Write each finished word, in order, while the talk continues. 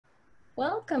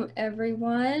Welcome,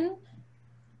 everyone.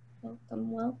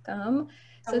 Welcome.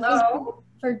 So thank you Hello.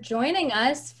 for joining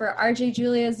us for RJ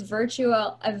Julia's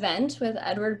virtual event with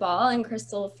Edward Ball and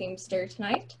Crystal Feimster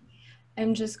tonight.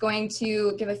 I'm just going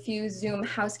to give a few Zoom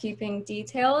housekeeping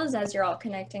details as you're all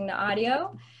connecting to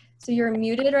audio. So you're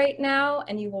muted right now,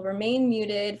 and you will remain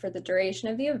muted for the duration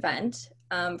of the event.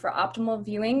 For optimal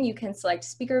viewing, you can select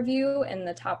speaker view in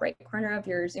the top right corner of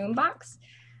your Zoom box.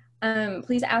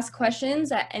 Please ask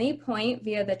questions at any point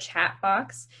via the chat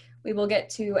box. We will get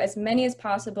to as many as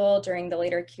possible during the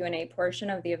later Q&A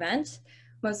portion of the event.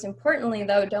 Most importantly,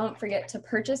 though, don't forget to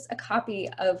purchase a copy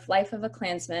of Life of a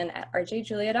Klansman at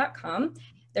rjjulia.com.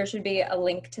 There should be a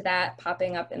link to that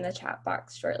popping up in the chat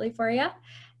box shortly for you.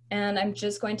 And I'm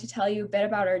just going to tell you a bit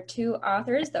about our two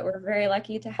authors that we're very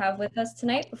lucky to have with us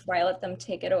tonight before I let them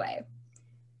take it away.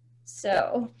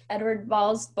 So, Edward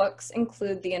Ball's books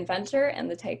include The Inventor and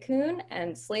the Tycoon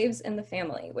and Slaves in the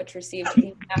Family, which received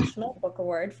the National Book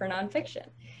Award for Nonfiction.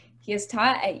 He has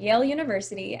taught at Yale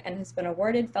University and has been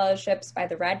awarded fellowships by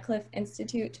the Radcliffe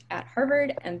Institute at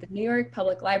Harvard and the New York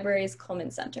Public Library's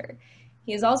Cullman Center.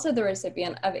 He is also the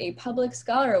recipient of a Public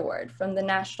Scholar Award from the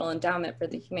National Endowment for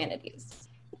the Humanities.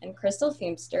 And Crystal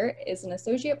Feimster is an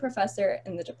associate professor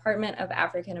in the Department of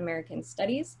African American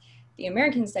Studies, the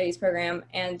American Studies program,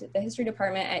 and the History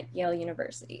Department at Yale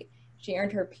University. She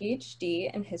earned her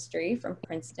PhD in history from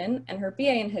Princeton and her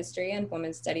BA in history and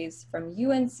women's studies from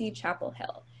UNC Chapel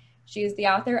Hill. She is the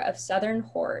author of Southern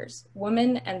Horrors,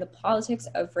 Women and the Politics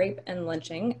of Rape and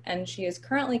Lynching, and she is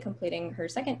currently completing her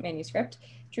second manuscript,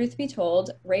 Truth Be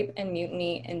Told, Rape and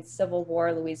Mutiny in Civil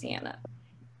War Louisiana.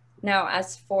 Now,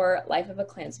 as for Life of a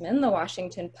Klansman, the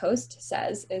Washington Post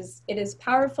says it is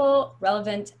powerful,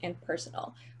 relevant, and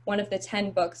personal. One of the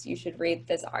 10 books you should read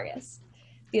this August.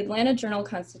 The Atlanta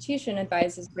Journal-Constitution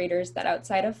advises readers that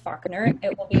outside of Faulkner,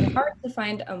 it will be hard to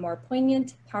find a more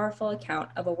poignant, powerful account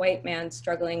of a white man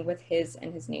struggling with his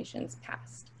and his nation's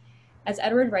past. As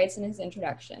Edward writes in his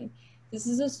introduction, this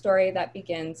is a story that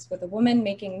begins with a woman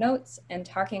making notes and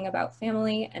talking about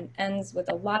family and ends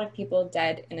with a lot of people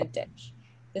dead in a ditch.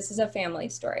 This is a family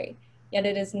story, yet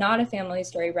it is not a family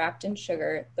story wrapped in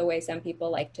sugar the way some people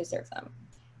like to serve them.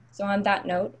 So on that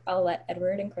note, I'll let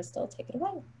Edward and Crystal take it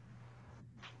away.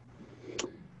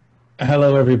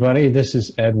 Hello, everybody. This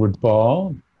is Edward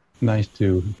Ball. Nice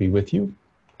to be with you.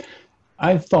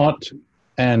 I thought,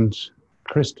 and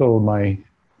Crystal, my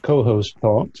co-host,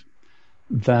 thought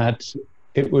that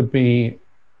it would be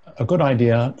a good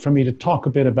idea for me to talk a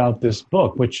bit about this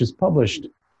book, which is published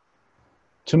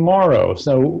tomorrow.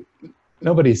 So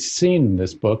nobody's seen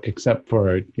this book except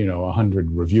for,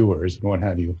 100 reviewers and what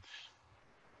have you.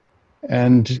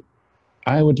 And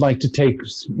I would like to take,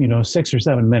 6 or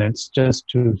 7 minutes just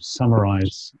to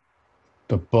summarize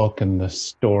the book and the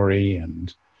story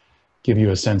and give you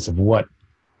a sense of what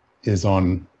is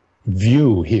on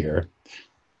view here.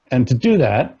 And to do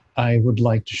that, I would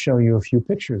like to show you a few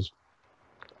pictures.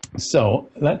 So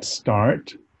let's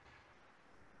start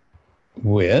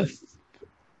with,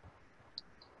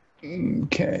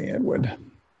 okay, Edward.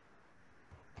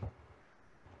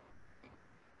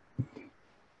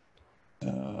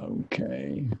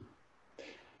 Okay.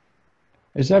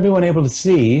 Is everyone able to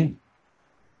see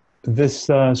this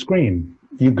screen?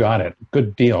 You got it.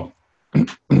 Good deal.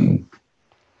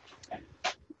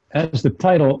 As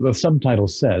the subtitle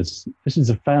says, this is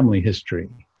a family history,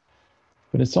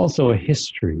 but it's also a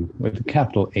history with a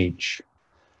capital H.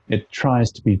 It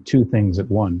tries to be two things at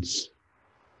once.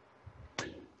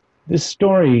 This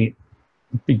story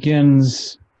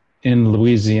begins in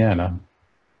Louisiana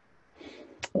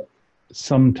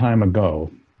some time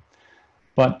ago.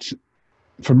 But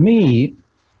for me,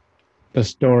 the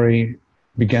story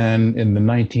began in the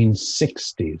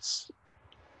 1960s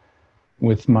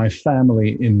with my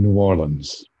family in New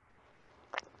Orleans.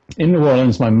 In New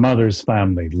Orleans, my mother's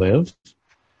family lived,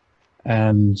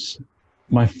 and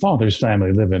my father's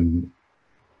family live in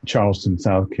Charleston,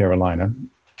 South Carolina.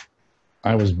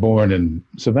 I was born in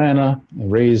Savannah,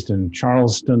 raised in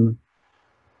Charleston,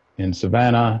 in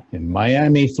Savannah, in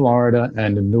Miami, Florida,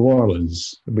 and in New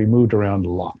Orleans. We moved around a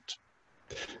lot.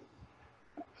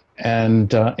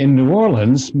 And in New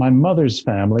Orleans, my mother's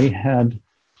family had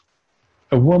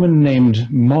a woman named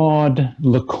Maud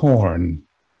LeCorne,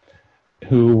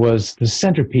 who was the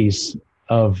centerpiece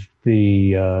of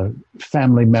the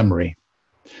family memory.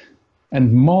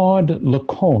 And Maud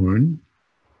LeCorne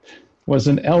was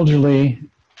an elderly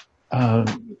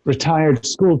retired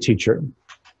school teacher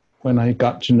when I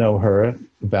got to know her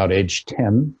about age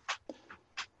 10.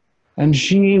 And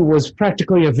she was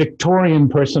practically a Victorian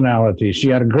personality. She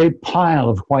had a great pile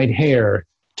of white hair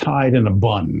tied in a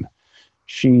bun.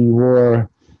 She wore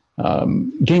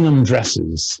gingham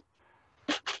dresses.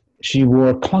 She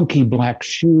wore clunky black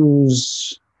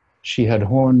shoes. She had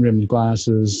horn-rimmed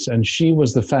glasses, and she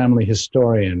was the family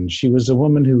historian. She was a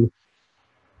woman who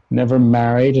never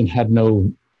married and had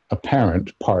no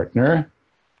apparent partner,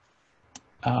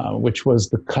 which was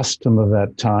the custom of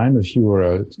that time if you were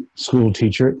a school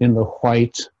teacher in the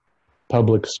white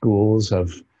public schools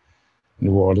of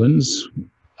New Orleans.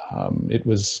 It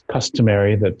was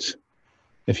customary that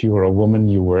if you were a woman,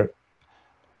 you were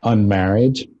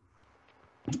unmarried.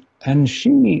 And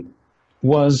she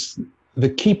was the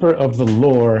keeper of the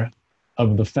lore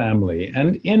of the family.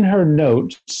 And in her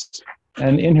notes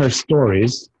and in her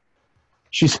stories,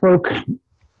 she spoke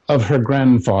of her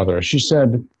grandfather. She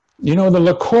said, you know, the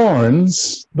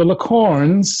Lecorns,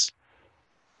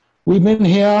 we've been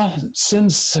here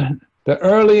since the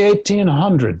early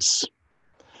 1800s.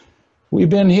 We've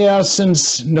been here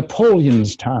since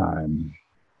Napoleon's time.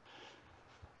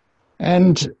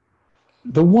 And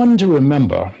the one to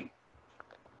remember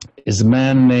is a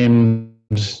man named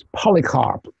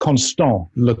Polycarpe Constant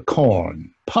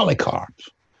Lecorne. Polycarpe.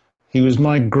 He was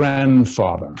my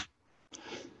grandfather.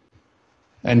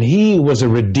 And he was a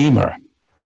redeemer.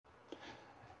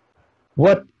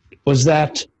 What was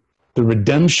that? The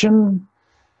redemption?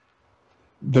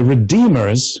 The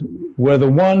redeemers were the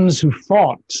ones who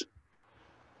fought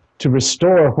to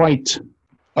restore white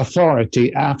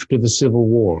authority after the Civil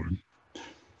War.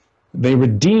 They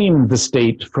redeemed the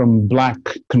state from black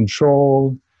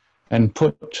control and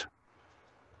put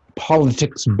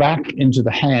politics back into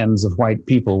the hands of white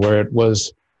people where it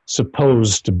was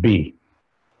supposed to be.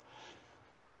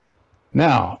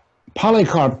 Now,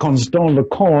 Polycarpe Constant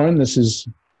Lecorne, this is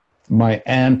my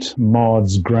Aunt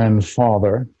Maud's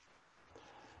grandfather,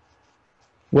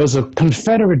 was a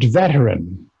Confederate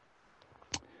veteran.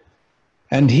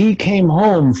 And he came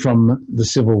home from the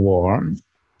Civil War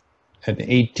at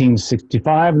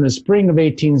 1865, in the spring of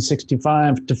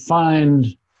 1865, to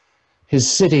find his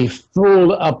city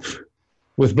full up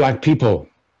with black people,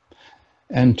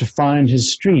 and to find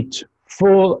his street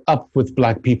full up with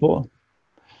black people,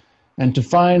 and to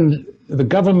find the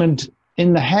government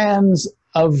in the hands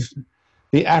of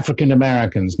the African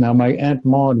Americans. Now, my Aunt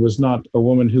Maud was not a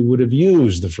woman who would have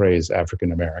used the phrase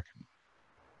African American.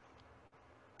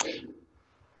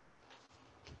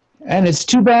 And it's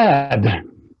too bad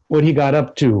what he got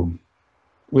up to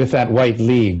with that White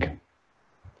League.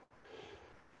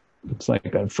 Looks like I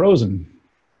got frozen.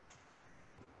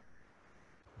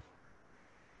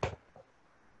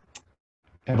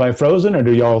 Have I frozen, or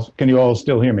can you all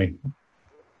still hear me?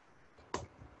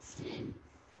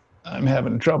 I'm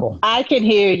having trouble. I can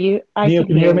hear you. You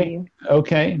can hear me?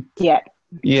 Okay. Yeah.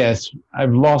 Yes,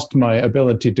 I've lost my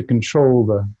ability to control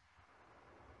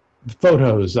the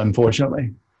photos,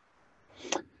 unfortunately.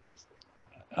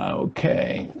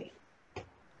 Okay.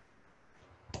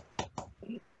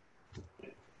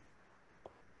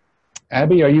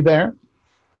 Abby, are you there?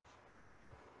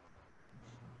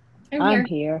 I'm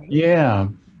here. Yeah,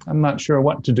 I'm not sure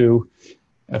what to do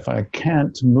if I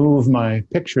can't move my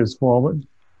pictures forward.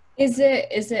 Is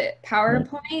it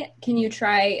PowerPoint? Can you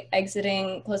try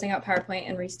closing out PowerPoint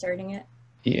and restarting it?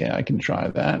 Yeah, I can try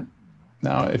that.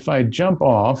 Now, if I jump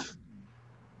off,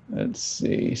 let's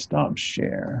see, stop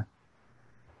share.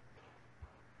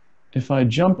 If I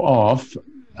jump off,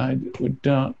 I would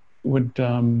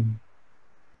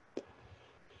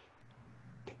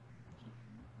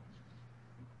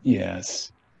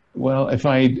yes. Well, if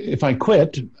I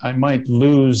quit, I might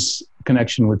lose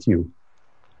connection with you.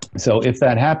 So if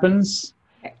that happens,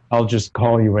 okay, I'll just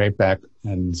call you right back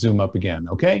and zoom up again,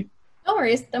 okay? No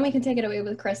worries. Then we can take it away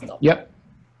with Crystal. Yep.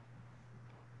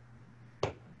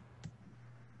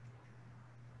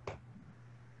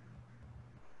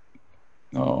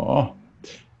 Oh,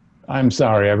 I'm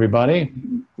sorry, everybody.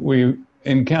 We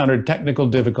encountered technical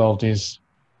difficulties.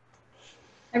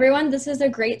 Everyone, this is a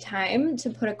great time to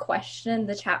put a question in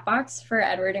the chat box for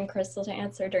Edward and Crystal to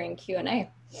answer during Q&A.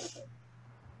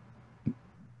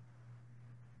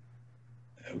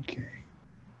 Okay.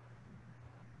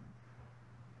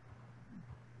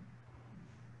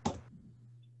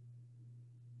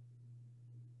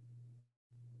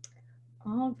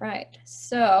 All right,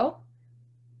 so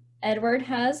Edward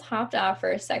has hopped off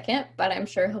for a second, but I'm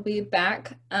sure he'll be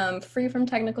back free from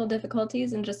technical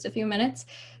difficulties in just a few minutes.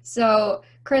 So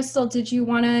Crystal, did you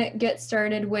want to get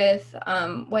started with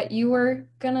what you were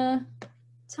gonna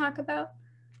talk about?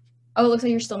 Oh, it looks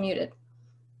like you're still muted.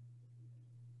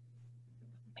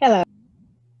 Hello.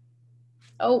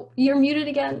 Oh, you're muted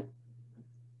again.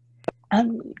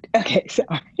 Okay,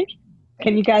 sorry.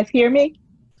 Can you guys hear me?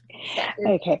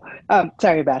 Okay.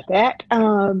 Sorry about that.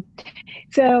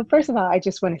 So first of all, I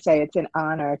just want to say it's an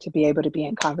honor to be able to be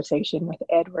in conversation with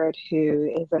Edward, who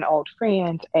is an old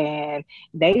friend and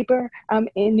neighbor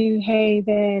in New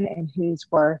Haven, and whose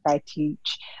work I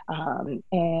teach.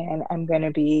 And I'm going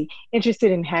to be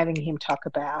interested in having him talk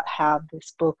about how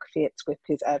this book fits with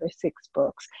his other 6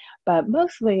 books. But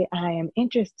mostly, I am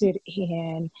interested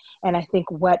in, and I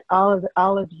think what all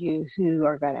of you who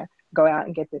are going to go out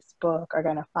and get this book are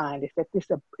going to find is that this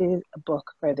is a book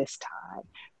for this time,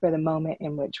 for the moment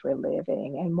in which we're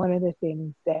living. And one of the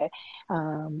things that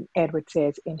Edward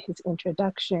says in his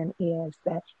introduction is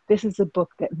that this is a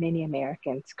book that many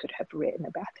Americans could have written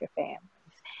about their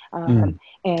families.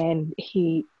 And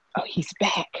he's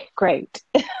back. Great.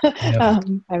 Yeah.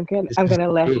 I'm gonna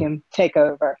let him take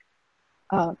over.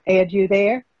 Ed, you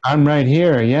there? I'm right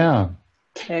here, yeah.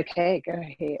 Okay, go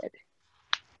ahead.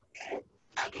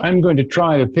 I'm going to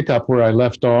try to pick up where I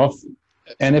left off.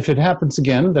 And if it happens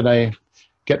again that I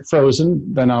get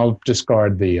frozen, then I'll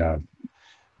discard the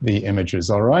images,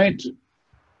 all right?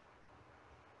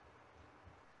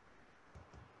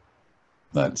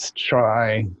 Let's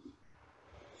try.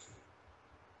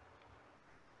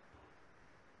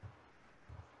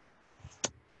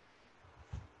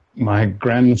 My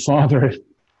grandfather,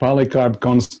 Polycarp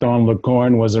Constant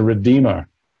Lecorne, was a redeemer.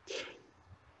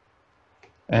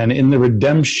 And in the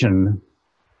redemption,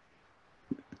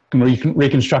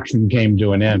 Reconstruction came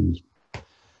to an end.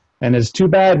 And it's too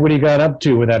bad what he got up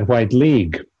to with that White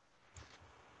League.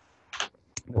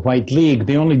 The White League,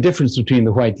 the only difference between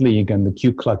the White League and the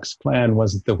Ku Klux Klan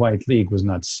was that the White League was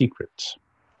not secret.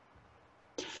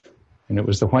 And it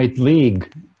was the White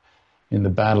League in the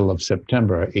Battle of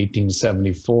September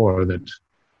 1874 that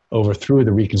overthrew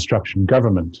the Reconstruction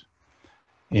government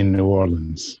in New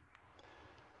Orleans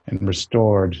and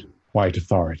restored white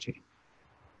authority.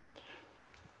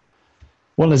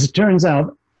 Well, as it turns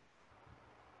out,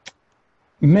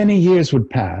 many years would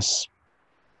pass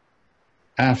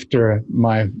after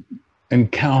my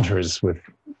encounters with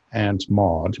Aunt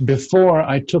Maud before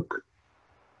I took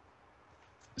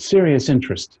serious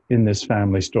interest in this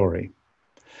family story.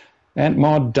 Aunt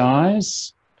Maud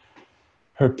dies.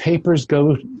 Her papers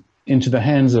go into the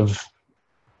hands of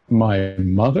my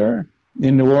mother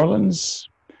in New Orleans.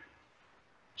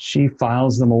 She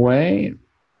files them away.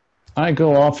 I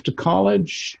go off to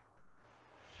college.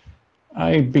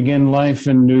 I begin life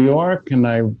in New York and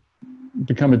I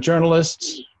become a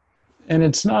journalist. And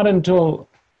it's not until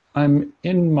I'm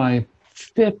in my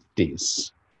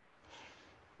 50s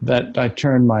that I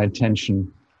turn my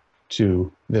attention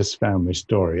to this family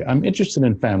story. I'm interested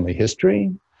in family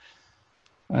history.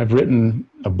 I've written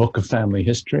a book of family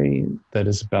history that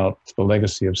is about the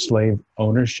legacy of slave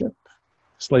ownership,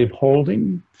 slave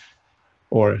holding,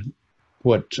 or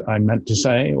what I meant to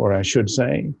say, or I should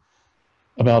say,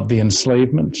 about the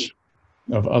enslavement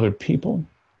of other people.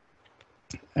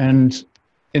 And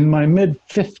in my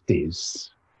mid-50s,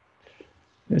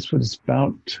 this was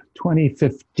about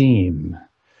 2015,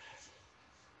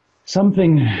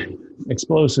 something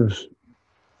explosive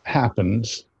happened,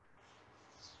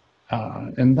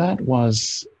 and that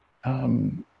was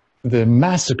the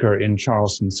massacre in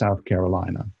Charleston, South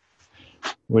Carolina,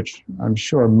 which I'm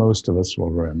sure most of us will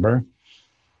remember,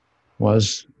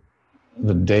 was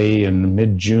the day in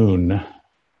mid-June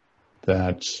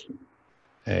that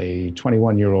a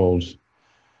 21-year-old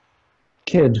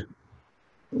kid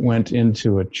went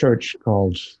into a church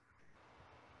called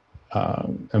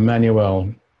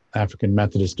Emmanuel African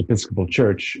Methodist Episcopal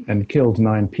Church and killed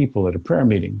 9 people at a prayer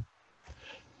meeting.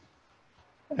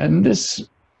 And this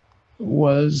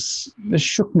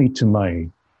shook me to my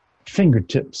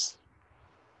fingertips.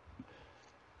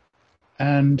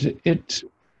 And it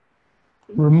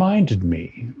reminded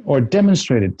me, or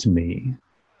demonstrated to me,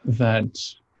 that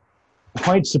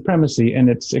white supremacy in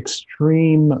its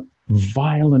extreme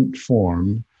violent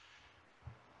form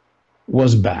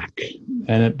was back,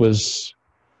 and it was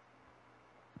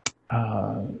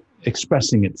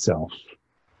expressing itself.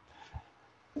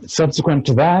 Subsequent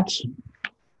to that,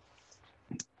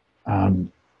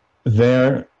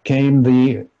 there came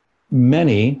the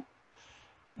many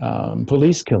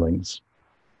police killings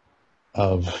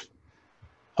of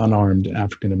unarmed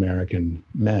African-American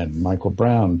men: Michael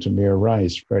Brown, Tamir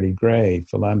Rice, Freddie Gray,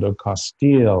 Philando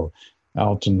Castile,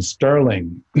 Alton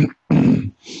Sterling.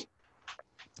 And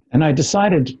I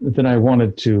decided that I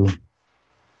wanted to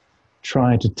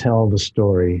try to tell the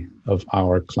story of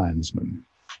our Klansman.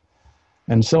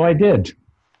 And so I did.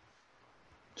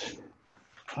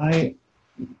 I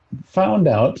found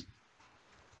out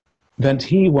that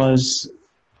he was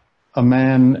a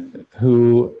man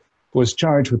who was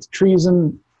charged with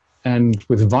treason and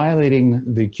with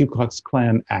violating the Ku Klux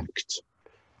Klan Act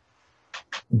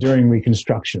during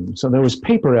Reconstruction. So there was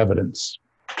paper evidence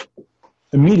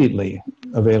immediately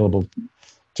available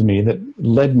to me that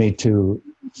led me to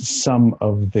some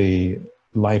of the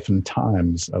life and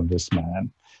times of this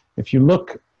man. If you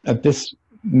look at this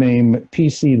name,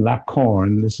 P.C.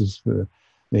 Lacorne, this is the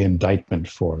indictment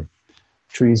for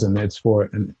treason. It's for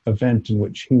an event in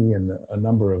which he and a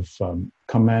number of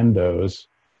commandos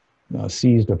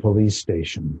seized a police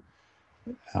station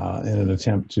in an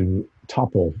attempt to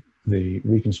topple the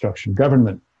Reconstruction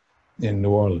government in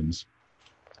New Orleans.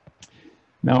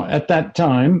 Now, at that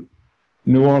time,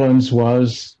 New Orleans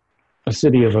was a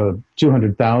city of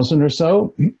 200,000 or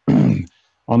so.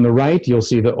 On the right, you'll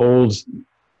see the old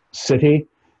city,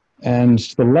 and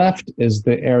to the left is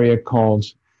the area called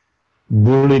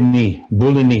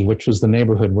Bouligny, which was the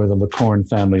neighborhood where the Lacorne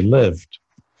family lived.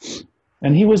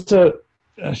 And he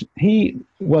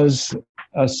was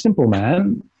a simple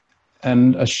man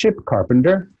and a ship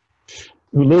carpenter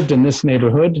who lived in this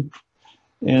neighborhood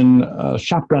in a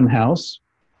shotgun house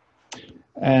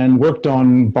and worked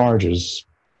on barges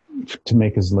to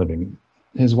make his living.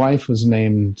 His wife was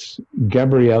named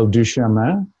Gabrielle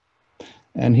Duchemin,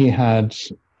 and he had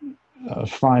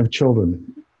 5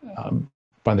 children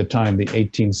by the time the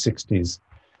 1860s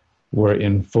were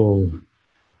in full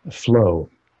flow.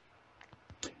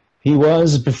 He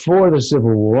was, before the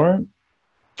Civil War,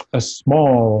 a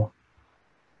small-scale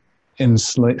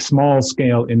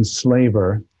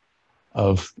enslaver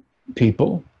of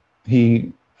people.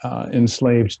 He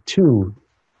enslaved 2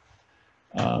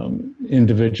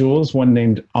 individuals, one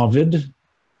named Ovid,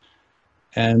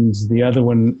 and the other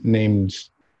one named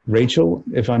Rachel,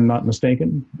 if I'm not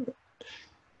mistaken.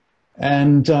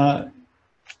 And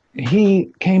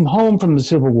he came home from the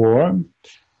Civil War,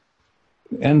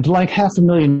 and like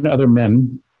 500,000 other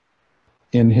men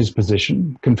in his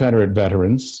position, Confederate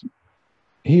veterans,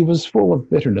 he was full of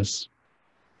bitterness.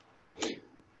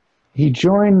 He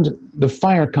joined the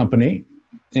fire company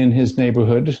in his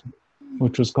neighborhood,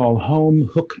 which was called Home,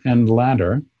 Hook, and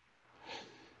Ladder,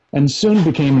 and soon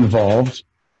became involved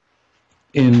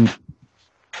in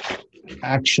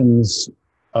actions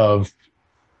of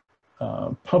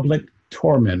public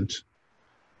torment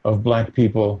of Black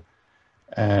people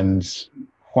and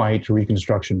white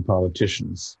Reconstruction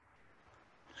politicians.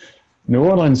 New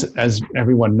Orleans, as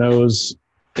everyone knows,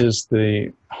 is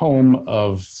the home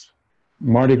of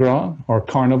Mardi Gras, or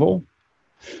Carnival,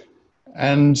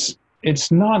 and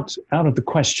it's not out of the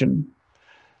question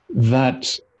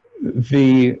that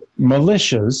the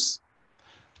militias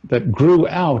that grew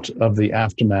out of the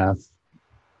aftermath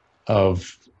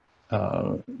of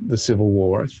the Civil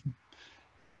War,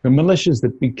 the militias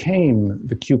that became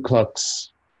the Ku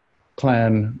Klux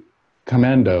Klan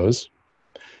commandos,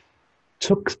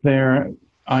 took their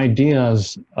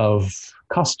ideas of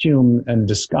costume and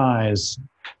disguise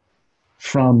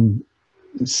from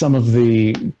some of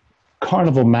the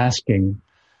carnival masking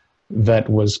that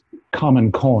was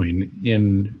common coin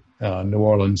in New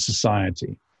Orleans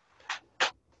society.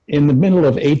 In the middle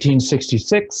of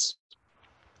 1866,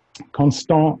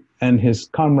 Constant and his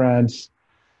comrades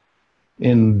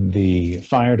in the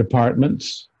fire department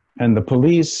and the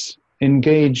police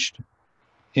engaged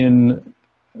in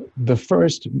the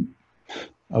first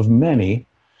of many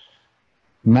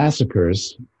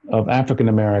massacres of African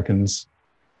Americans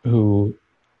who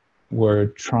were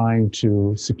trying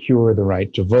to secure the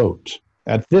right to vote.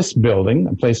 At this building,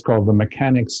 a place called the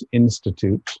Mechanics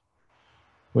Institute,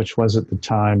 which was at the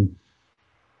time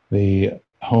the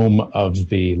home of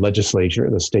the legislature,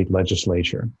 the state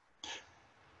legislature,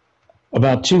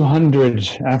 about 200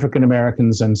 African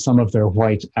Americans and some of their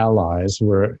white allies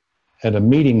were at a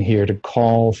meeting here to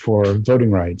call for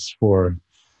voting rights for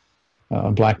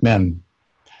Black men.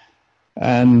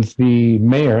 And the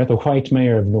mayor, the white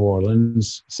mayor of New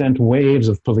Orleans, sent waves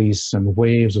of police and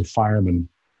waves of firemen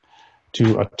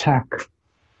to attack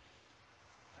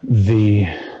the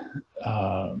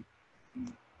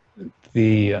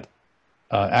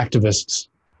activists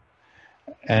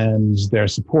and their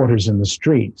supporters in the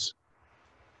streets.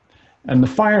 And the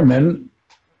firemen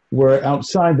were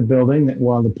outside the building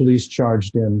while the police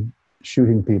charged in,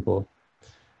 shooting people.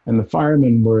 And the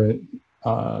firemen were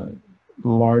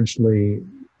largely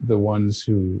the ones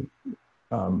who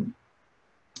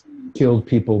killed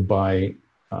people by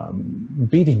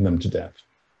beating them to death.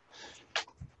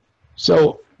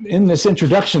 So in this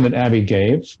introduction that Abby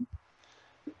gave,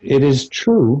 it is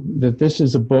true that this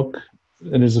is a book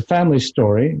that is a family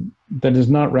story that is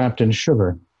not wrapped in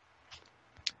sugar,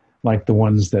 like the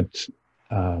ones that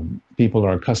people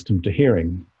are accustomed to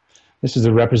hearing. This is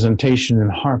a representation in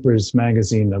Harper's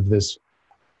Magazine of this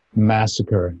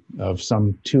massacre of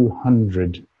some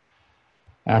 200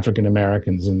 African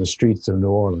Americans in the streets of New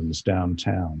Orleans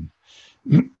downtown.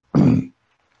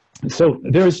 So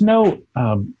there is no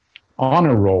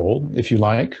honor roll, if you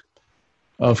like,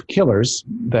 of killers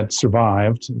that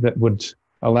survived that would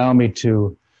allow me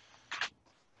to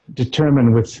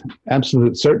determine with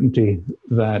absolute certainty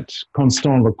that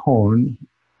Constant Lecorne,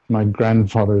 my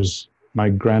grandmother's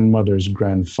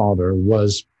grandfather,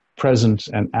 was present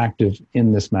and active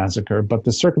in this massacre, but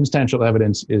the circumstantial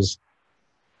evidence is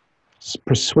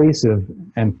persuasive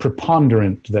and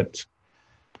preponderant that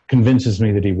convinces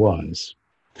me that he was.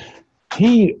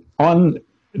 He, on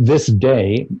this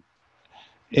day,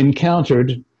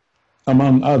 encountered,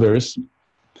 among others,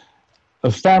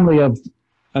 a family of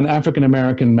an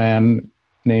African-American man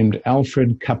named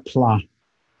Alfred Kapla.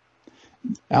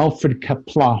 Alfred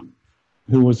Kapla,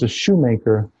 who was a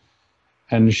shoemaker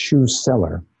and shoe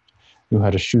seller, who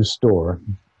had a shoe store.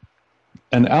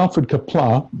 And Alfred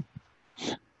Kapla,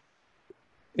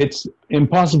 it's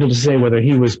impossible to say whether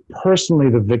he was personally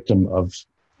the victim of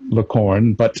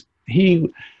Lecorne, but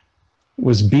he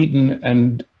was beaten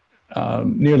and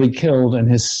nearly killed, and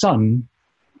his son,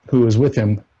 who was with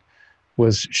him,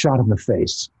 was shot in the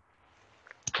face.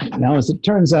 Now, as it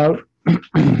turns out,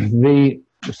 the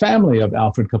family of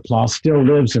Alfred Kapla still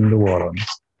lives in New Orleans,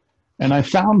 and I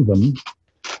found them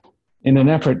in an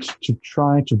effort to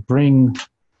try to bring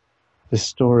the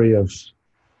story of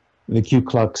the Ku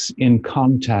Klux in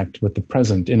contact with the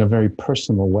present in a very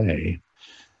personal way.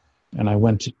 And I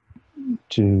went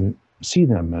to see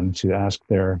them and to ask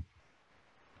their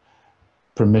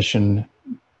permission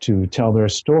to tell their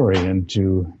story and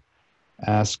to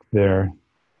ask their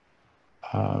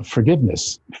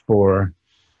forgiveness for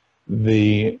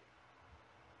the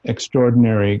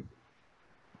extraordinary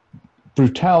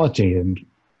brutality and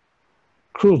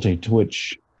cruelty to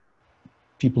which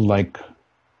people like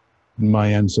my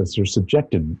ancestors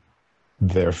subjected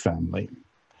their family.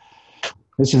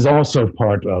 This is also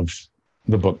part of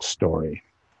the book's story.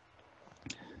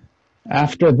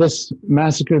 After this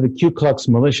massacre, the Ku Klux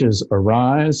militias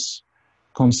arise.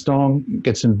 Constant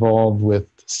gets involved with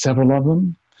several of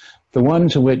them. The one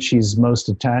to which he's most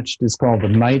attached is called the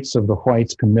Knights of the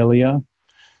White Camellia,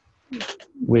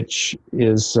 which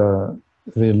is the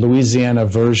Louisiana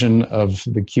version of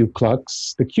the Ku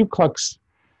Klux. The Ku Klux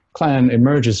Klan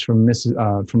emerges from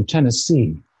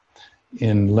Tennessee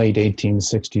in late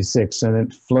 1866, and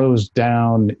it flows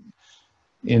down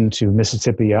into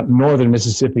Mississippi, northern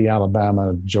Mississippi,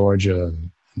 Alabama, Georgia,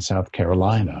 and South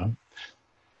Carolina.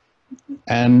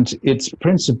 And it's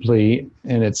principally,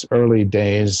 in its early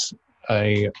days,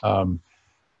 a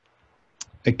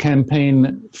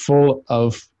campaign full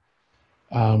of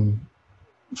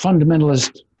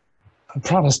fundamentalist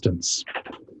Protestants.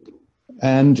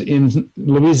 And in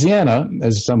Louisiana,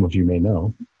 as some of you may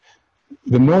know,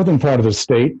 the northern part of the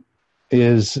state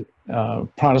is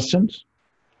Protestant,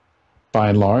 by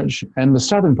and large, and the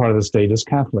southern part of the state is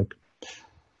Catholic.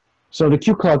 So the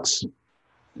Ku Klux,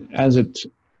 as it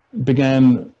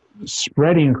began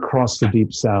spreading across the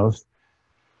Deep South,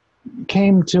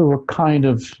 came to a kind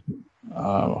of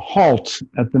halt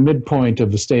at the midpoint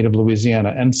of the state of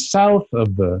Louisiana, and south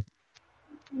of the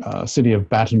city of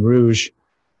Baton Rouge,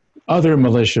 other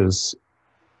militias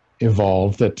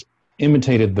evolved that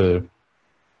imitated the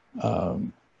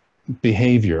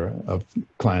behavior of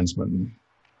Klansmen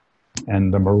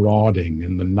and the marauding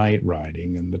and the night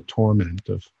riding and the torment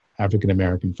of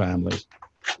African-American families.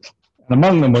 And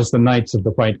among them was the Knights of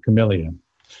the White Camellia.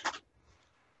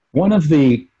 One of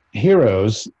the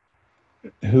heroes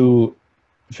who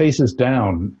faces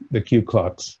down the Ku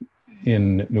Klux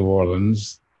in New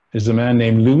Orleans is a man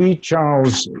named Louis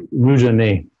Charles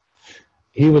Rougenet.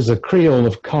 He was a Creole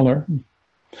of color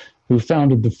who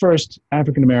founded the first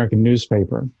African-American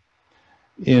newspaper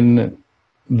in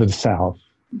the South,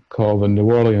 called the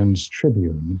New Orleans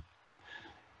Tribune,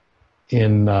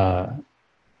 in the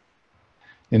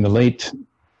late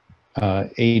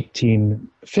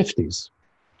 1850s.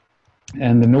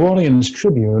 And the New Orleans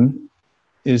Tribune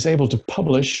is able to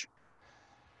publish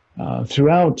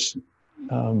throughout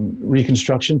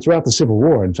Reconstruction, throughout the Civil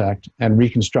War, in fact, and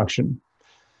Reconstruction.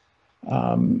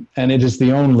 And it is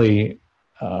the only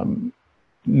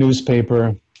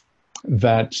newspaper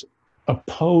that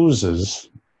opposes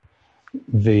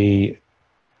the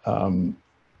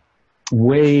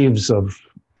waves of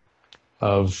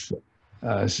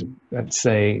let's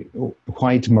say,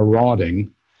 white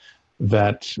marauding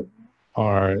that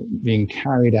are being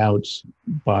carried out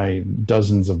by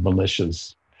dozens of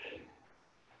militias.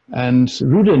 And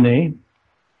Rougenet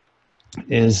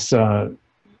is the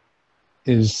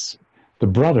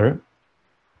brother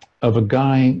of a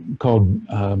guy called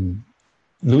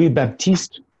Louis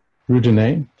Baptiste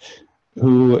Roudinet,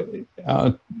 who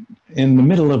in the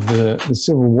middle of the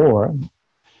Civil War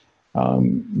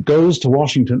goes to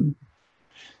Washington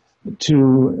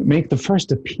to make the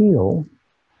first appeal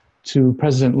to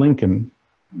President Lincoln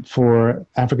for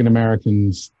African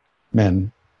Americans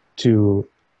men to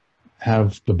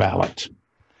have the ballot.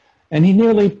 And he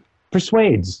nearly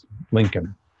persuades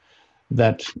Lincoln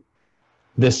that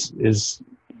this is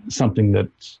something that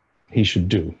he should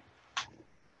do.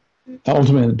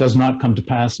 Ultimately, it does not come to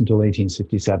pass until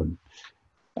 1867.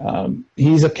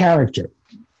 He's a character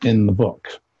in the book,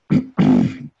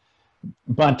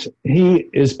 but he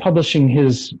is publishing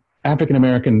his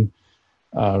African-American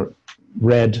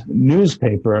read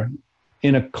newspaper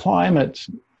in a climate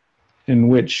in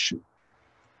which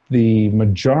the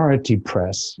majority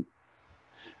press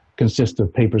consists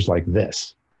of papers like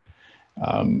this,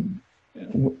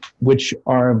 which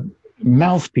are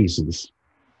mouthpieces,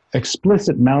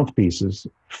 explicit mouthpieces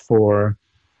for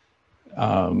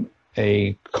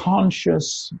a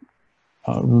conscious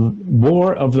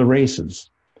war of the races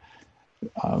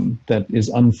that is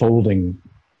unfolding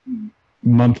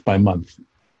month by month.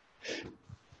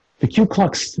 The Ku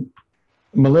Klux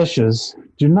militias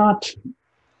do not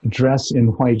dress in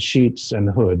white sheets and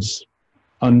hoods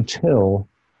until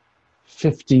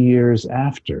 50 years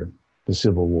after the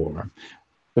Civil War.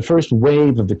 The first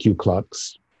wave of the Ku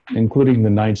Klux, including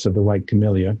the Knights of the White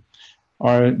Camellia,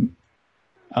 are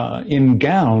in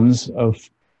gowns of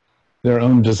their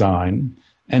own design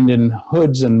and in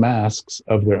hoods and masks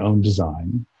of their own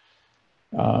design,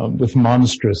 with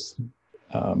monstrous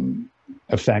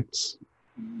effects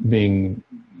being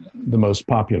the most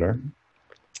popular.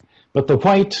 But the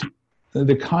white,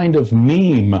 the kind of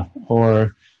meme,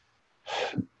 or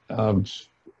how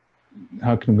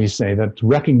can we say that,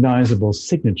 recognizable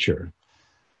signature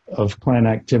of Klan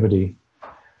activity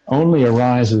only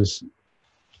arises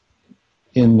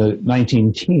in the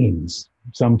 19-teens,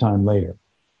 sometime later.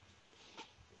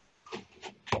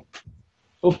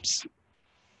 Oops.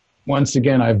 Once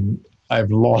again,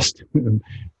 I've lost.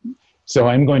 So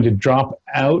I'm going to drop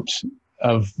out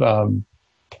of the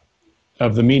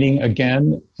meeting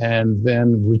again and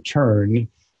then return.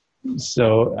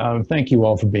 So thank you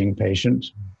all for being patient.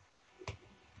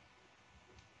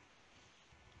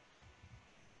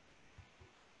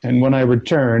 And when I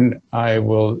return, I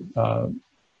will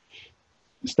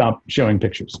stop showing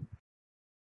pictures.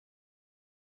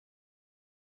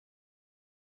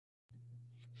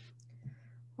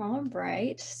 All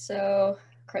right, so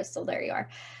Crystal, there you are.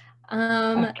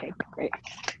 Okay, great.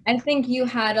 I think you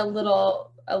had a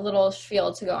little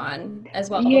spiel to go on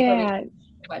as well. Yeah.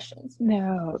 Questions.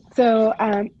 No. So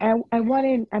one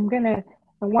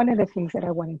of the things that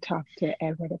I want to talk to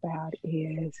Everett about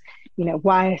is,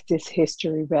 why is this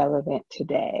history relevant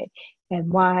today?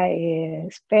 And why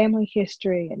is family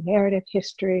history and narrative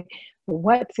history,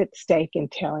 what's at stake in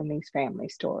telling these family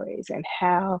stories? And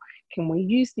how can we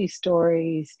use these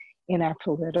stories in our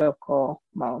political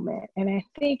moment? And I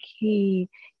think he,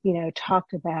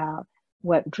 talked about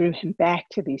what drew him back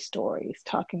to these stories,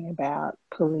 talking about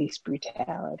police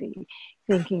brutality,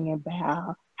 thinking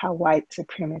about how white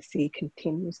supremacy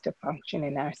continues to function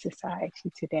in our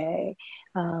society today.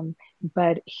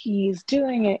 But he's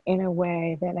doing it in a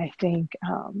way that I think,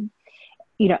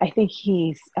 I think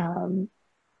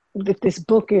that this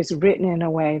book is written in a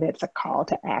way that's a call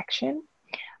to action.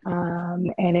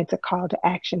 And it's a call to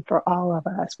action for all of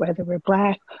us, whether we're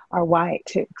Black or white,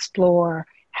 to explore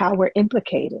how we're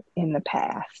implicated in the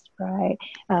past, right?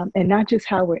 And not just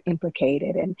how we're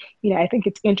implicated. And, I think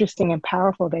it's interesting and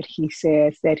powerful that he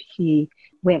says that he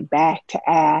went back to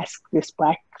ask this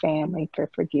Black family for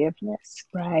forgiveness,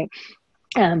 right?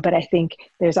 But I think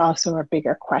there's also a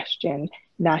bigger question,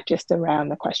 not just around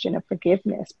the question of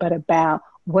forgiveness, but about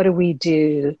what do we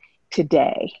do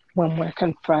today when we're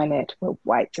confronted with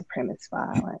white supremacist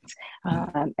violence,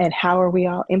 and how are we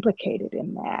all implicated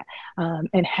in that,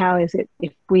 and how is it,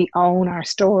 if we own our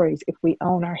stories, if we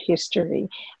own our history,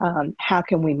 how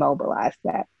can we mobilize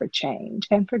that for change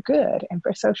and for good and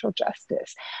for social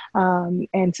justice?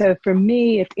 And so for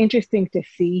me, it's interesting to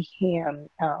see him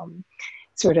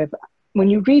sort of, when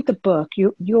you read the book,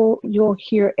 you'll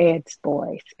hear Edward's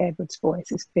voice. Edward's voice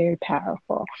is very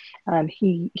powerful.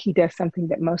 He does something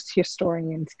that most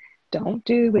historians don't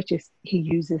do, which is he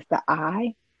uses the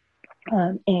I,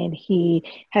 and he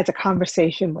has a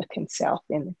conversation with himself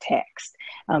in the text,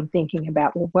 thinking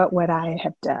about, well, what would I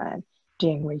have done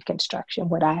during Reconstruction?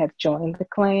 Would I have joined the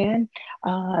Klan?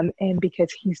 And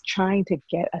because he's trying to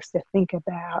get us to think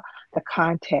about the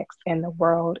context and the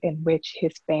world in which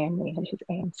his family and his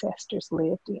ancestors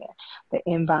lived in, the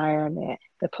environment,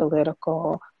 the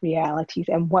political realities,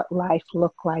 and what life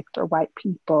looked like for white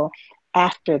people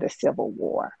after the Civil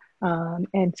War.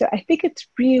 And so I think it's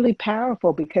really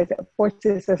powerful because it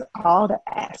forces us all to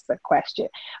ask the question,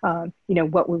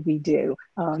 what would we do?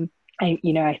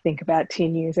 I think about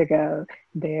 10 years ago,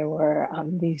 there were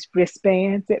these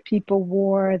wristbands that people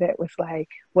wore that was like,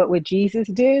 what would Jesus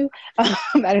do? I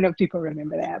don't know if people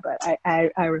remember that, but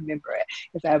I remember it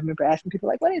because I remember asking people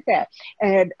like, what is that?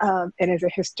 And as a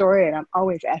historian, I'm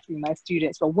always asking my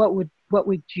students, well, what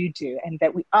would you do? And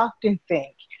that we often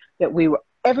think that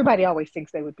everybody always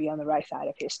thinks they would be on the right side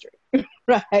of history,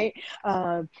 right?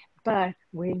 But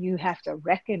when you have to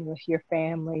reckon with your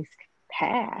family's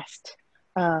past,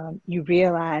 you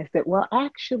realize that, well,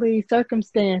 actually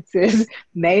circumstances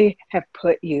may have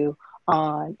put you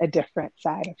on a different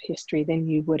side of history than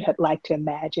you would have liked to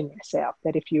imagine yourself.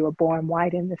 That if you were born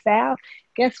white in the South,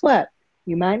 guess what?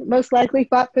 You might most likely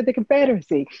fought for the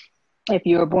Confederacy. If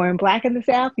you were born Black in the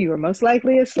South, you were most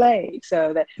likely a slave.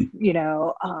 So that,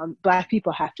 Black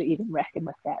people have to even reckon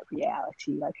with that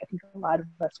reality. Like, I think a lot of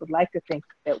us would like to think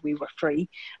that we were free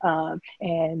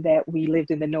and that we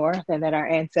lived in the North and that our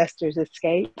ancestors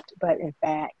escaped. But in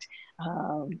fact,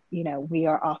 we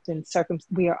are often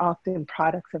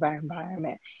products of our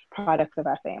environment, products of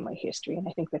our family history. And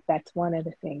I think that that's one of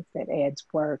the things that Ed's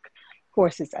work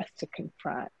forces us to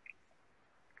confront.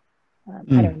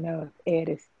 I don't know if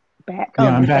Ed is back.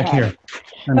 Yeah, I'm back here.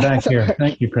 I'm back here.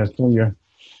 Thank you, Crystal,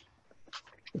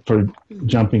 for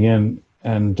jumping in.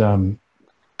 And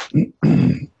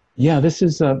this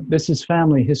is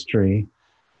family history.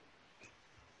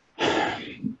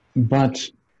 But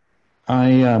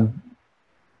I,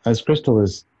 as Crystal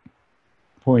is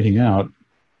pointing out,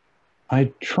 I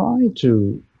try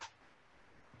to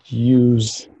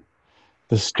use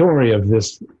the story of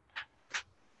this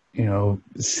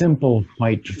simple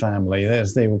white family,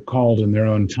 as they were called in their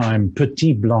own time,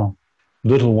 petit blanc,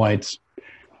 little whites,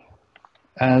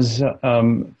 as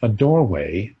a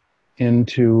doorway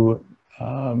into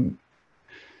a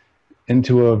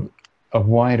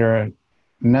wider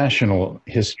national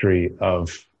history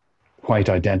of white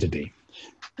identity.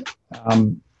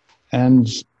 And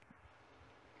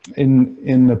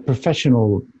in the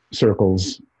professional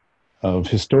circles of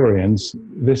historians,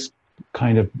 this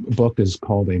kind of book is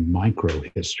called a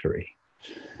microhistory.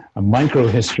 A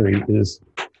microhistory is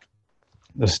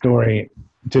the story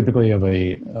typically of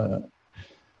a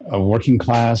working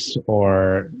class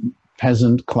or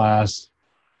peasant class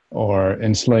or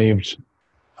enslaved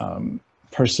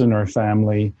person or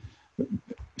family,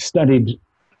 studied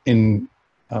in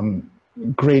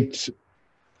great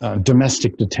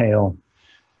domestic detail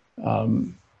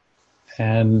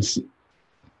and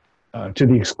to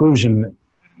the exclusion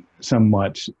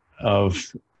somewhat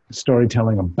of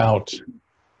storytelling about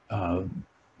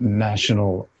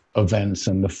national events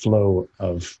and the flow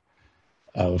of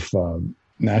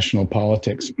national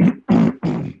politics.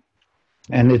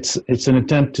 And it's an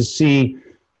attempt to see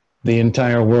the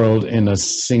entire world in a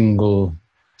to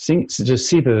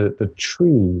see the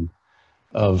tree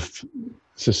of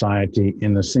society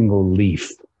in a single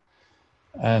leaf.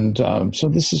 And so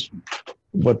this is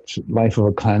what Life of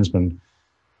a Klansman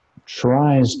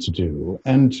tries to do.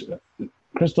 And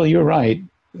Crystal, you're right.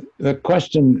 The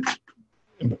question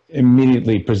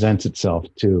immediately presents itself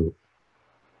to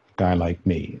a guy like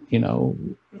me.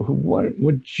 What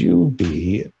would you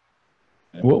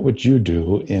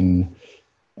do in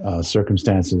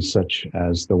circumstances such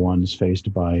as the ones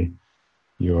faced by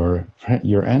your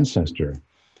ancestor?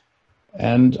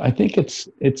 And I think it's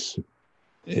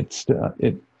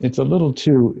a little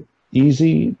too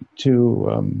easy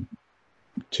to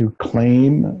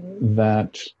claim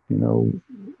that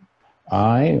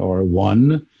I or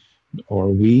one or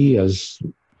we as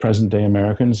present-day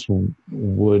Americans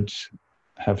would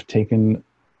have taken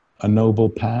a noble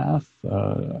path,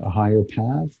 a higher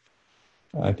path.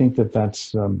 I think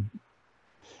that's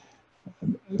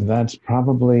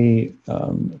probably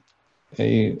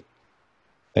a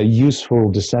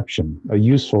useful deception, a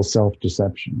useful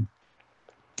self-deception.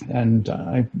 And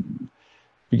I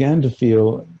began to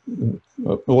feel,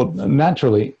 well,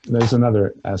 naturally, there's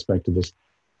another aspect of this.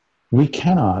 We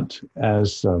cannot,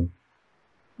 as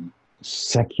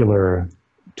secular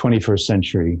 21st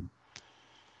century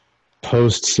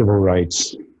post-civil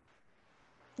rights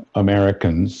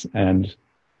Americans and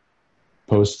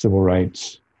post-civil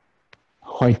rights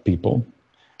white people,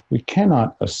 we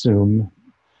cannot assume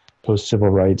post-civil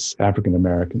rights African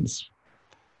Americans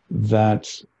that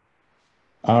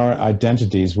our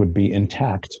identities would be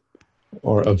intact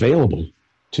or available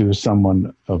to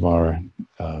someone of our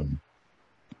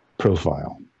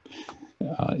profile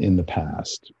in the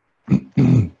past.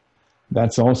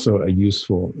 That's also a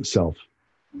useful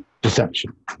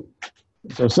self-deception.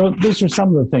 So these are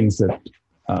some of the things that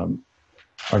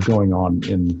are going on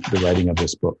in the writing of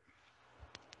this book.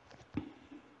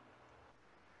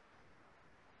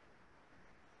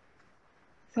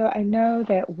 So I know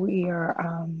that we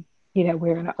are,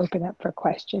 we're going to open up for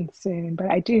questions soon,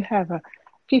 but I do have a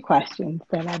few questions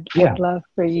that I'd love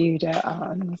for you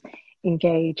to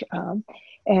engage.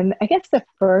 And I guess the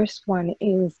first one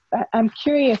is, I'm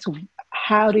curious,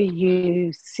 how do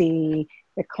you see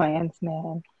the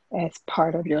Klansman as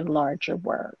part of your larger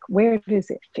work? Where does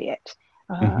it fit?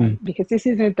 Because this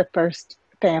isn't the first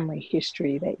family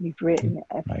history that you've written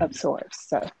of sorts.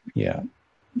 So yeah.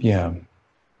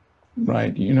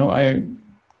 Right.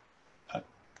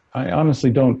 I honestly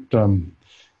don't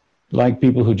like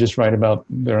people who just write about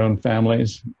their own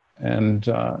families, and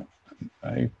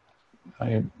I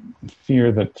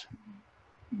fear that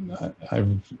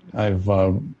I've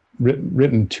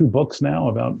written 2 books now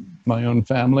about my own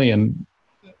family, and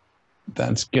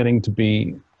that's getting to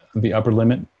be the upper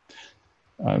limit.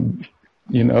 I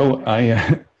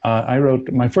wrote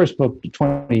my first book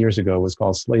 20 years ago was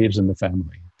called Slaves in the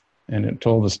Family, and it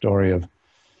told the story of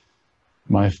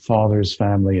my father's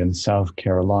family in South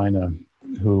Carolina,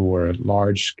 who were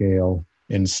large-scale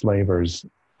enslavers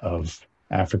of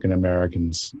African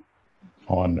Americans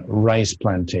on rice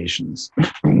plantations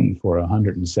for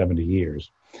 170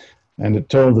 years. And it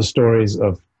told the stories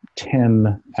of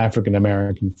 10 African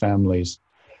American families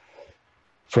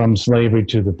from slavery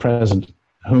to the present,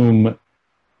 whom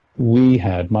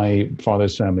my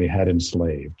father's family had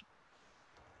enslaved.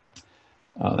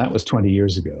 That was 20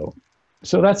 years ago.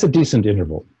 So that's a decent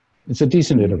interval. It's a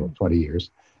decent interval, 20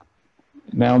 years.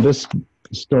 Now this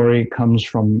story comes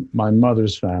from my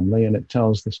mother's family, and it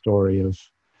tells the story of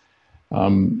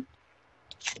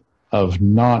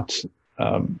not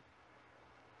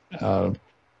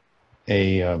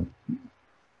a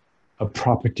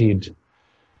propertied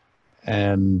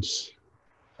and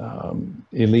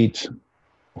elite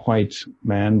white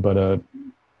man, but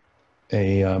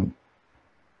an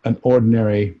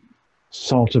ordinary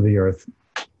salt of the earth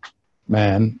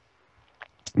man.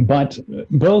 But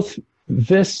both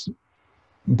this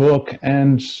book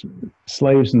and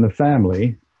Slaves in the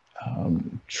Family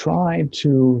try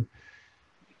to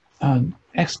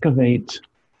excavate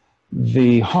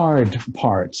the hard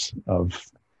parts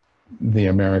of the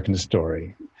American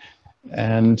story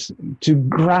and to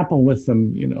grapple with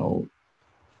them,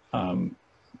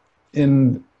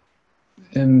 in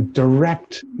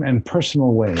direct and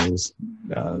personal ways.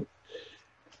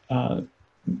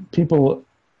 People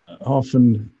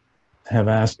often have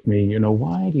asked me,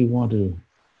 why do you want to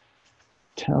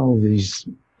tell these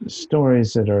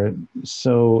stories that are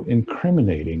so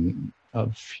incriminating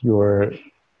of your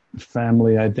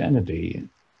family identity?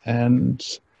 And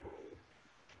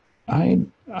I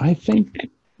think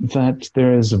that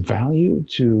there is a value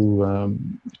to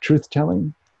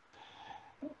truth-telling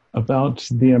about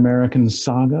the American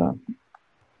saga.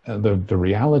 The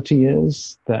reality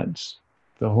is that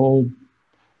the whole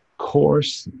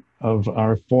course of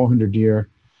our 400-year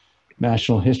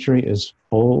national history is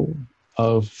full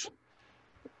of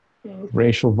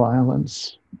racial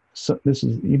violence. So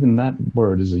even that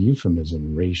word is a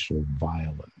euphemism, racial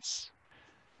violence.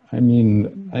 I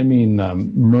mean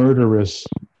murderous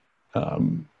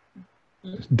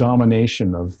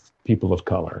domination of people of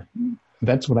color.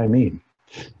 That's what I mean.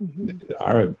 Mm-hmm.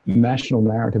 Our national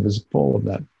narrative is full of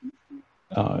that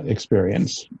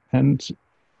experience. And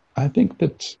I think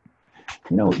that,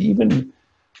 even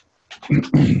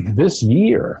this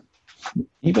year,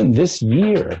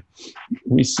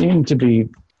 we seem to be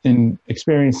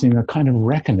experiencing a kind of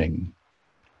reckoning,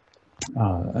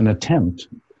 an attempt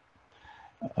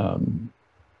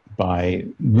by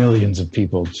millions of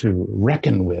people to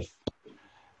reckon with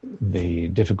the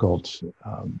difficult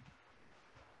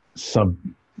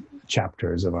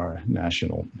sub-chapters of our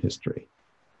national history.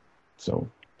 So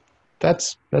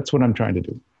that's what I'm trying to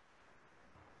do.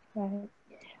 Right.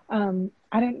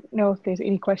 I don't know if there's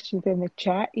any questions in the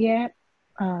chat yet.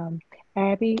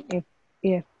 Abby,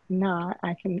 if not,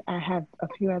 I have a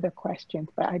few other questions,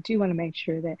 but I do want to make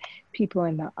sure that people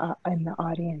in the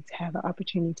audience have an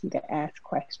opportunity to ask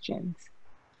questions.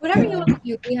 Whatever you want to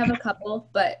do. We have a couple,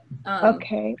 but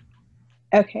okay.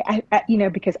 I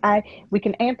because we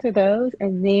can answer those,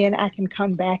 and then I can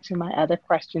come back to my other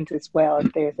questions as well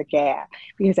if there's a gap,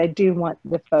 because I do want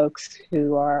the folks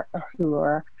who are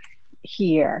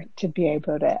here to be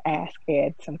able to ask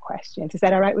Ed some questions. Is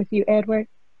that all right with you, Edward?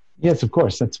 Yes, of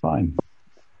course, that's fine.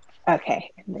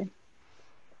 Okay. And then,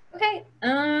 Okay,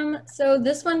 so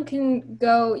this one can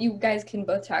go, you guys can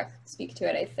both speak to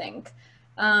it, I think.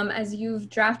 As you've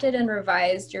drafted and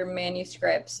revised your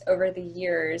manuscripts over the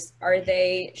years, are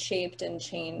they shaped and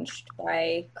changed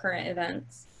by current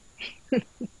events?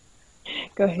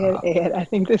 go ahead, Ed. I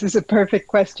think this is a perfect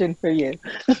question for you.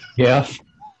 Yes.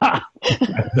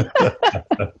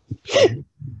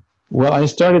 Well, I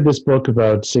started this book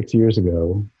about 6 years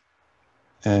ago,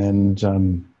 and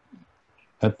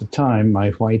at the time, my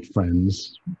white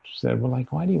friends said, well,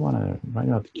 like, why do you want to write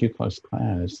about the Ku Klux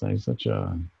Klan? It's like such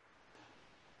a,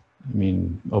 I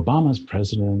mean, Obama's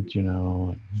president, you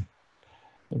know,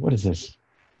 what is this?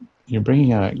 You're bring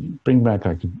back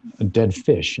like a dead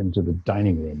fish into the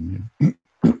dining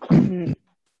room.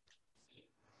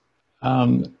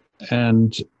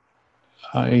 And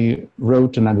I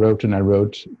wrote and I wrote and I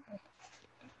wrote,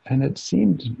 and it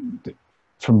seemed,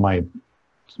 from my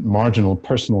marginal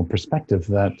personal perspective,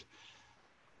 that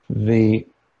the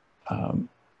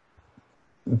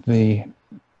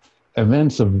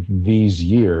events of these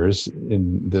years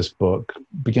in this book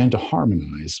began to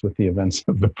harmonize with the events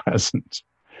of the present.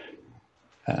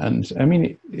 And I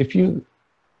mean, if you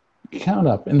count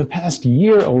up, in the past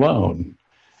year alone,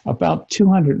 about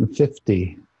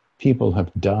 250 people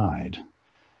have died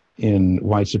in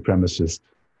white supremacist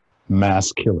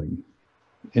mass killing.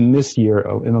 In this year,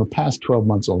 in the past 12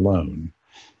 months alone,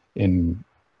 in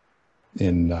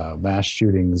mass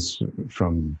shootings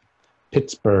from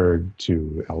Pittsburgh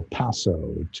to El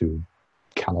Paso to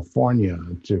California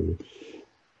to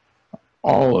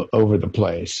all over the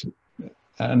place.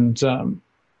 And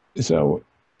so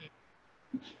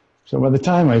by the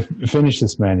time I finished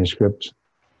this manuscript,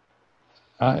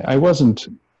 I wasn't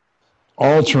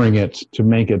altering it to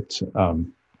make it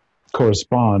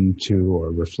correspond to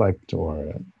or reflect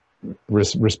or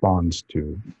respond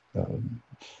to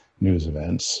news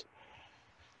events.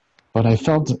 But I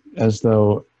felt as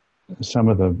though some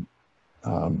of the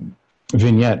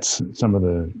vignettes, some of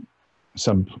the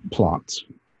subplots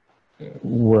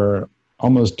were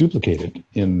almost duplicated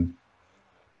in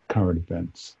current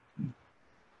events.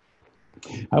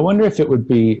 I wonder if it would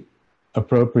be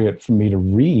appropriate for me to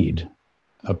read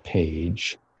a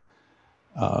page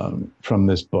from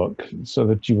this book so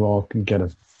that you all can get a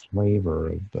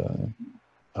flavor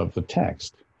of the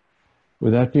text.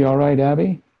 Would that be all right,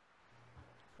 Abby?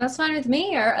 That's fine with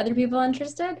me. Are other people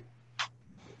interested?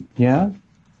 Yeah?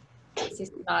 I see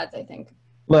some nods, I think.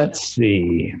 Let's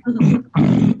see.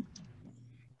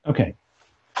 Okay.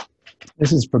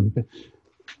 This is from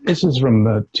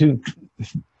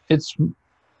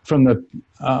the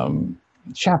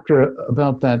chapter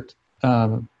about that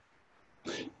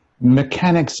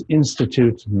Mechanics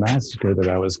Institute massacre that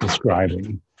I was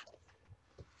describing.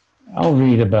 I'll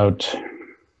read about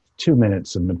 2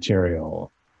 minutes of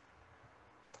material.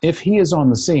 If he is on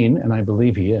the scene, and I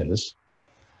believe he is,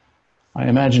 I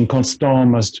imagine Constant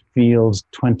must feel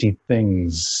 20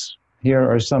 things. Here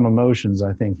are some emotions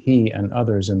I think he and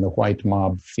others in the white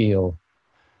mob feel: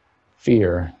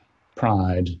 fear,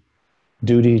 pride,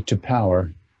 duty to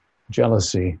power,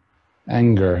 jealousy,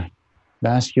 anger,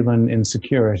 masculine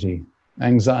insecurity,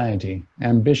 anxiety,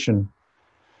 ambition.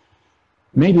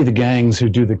 Maybe the gangs who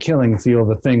do the killing feel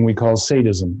the thing we call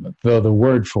sadism, though the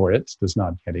word for it does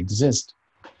not yet exist.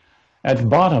 At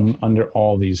bottom, under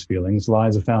all these feelings,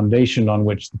 lies a foundation on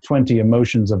which the 20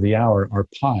 emotions of the hour are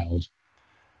piled,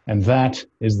 and that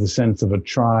is the sense of a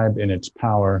tribe in its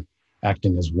power,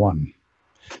 acting as one.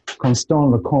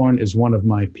 Constant Lecorne is one of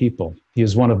my people. He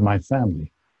is one of my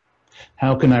family.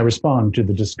 How can I respond to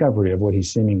the discovery of what he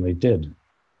seemingly did?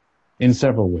 In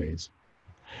several ways.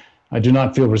 I do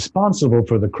not feel responsible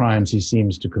for the crimes he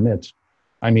seems to commit.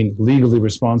 I mean, legally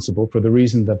responsible for the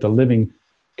reason that the living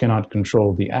cannot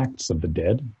control the acts of the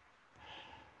dead.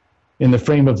 In the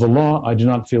frame of the law, I do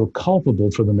not feel culpable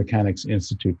for the Mechanics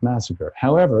Institute massacre.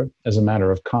 However, as a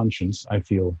matter of conscience, I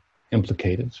feel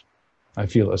implicated. I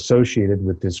feel associated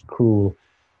with this cruel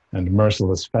and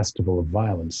merciless festival of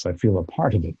violence. I feel a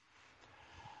part of it.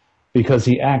 Because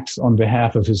he acts on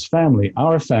behalf of his family,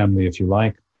 our family, if you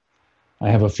like, I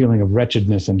have a feeling of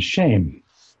wretchedness and shame.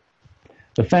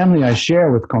 The family I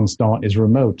share with Constant is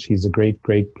remote. He's a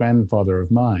great-great-grandfather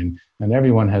of mine, and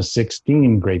everyone has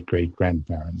 16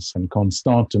 great-great-grandparents, and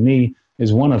Constant, to me,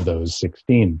 is one of those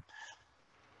 16.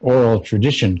 Oral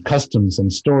tradition, customs,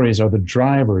 and stories are the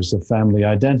drivers of family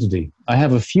identity. I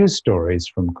have a few stories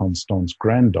from Constant's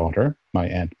granddaughter, my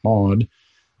Aunt Maud.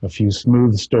 A few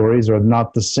smooth stories are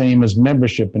not the same as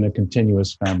membership in a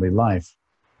continuous family life.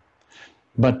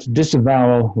 But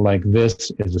disavowal like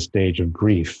this is a stage of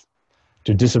grief.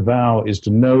 To disavow is to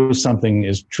know something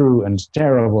is true and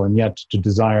terrible, and yet to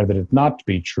desire that it not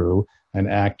be true and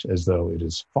act as though it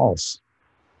is false.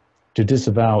 To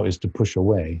disavow is to push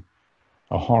away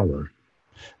a horror.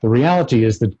 The reality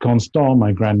is that Constant,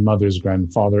 my grandmother's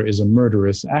grandfather, is a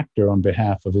murderous actor on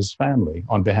behalf of his family,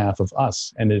 on behalf of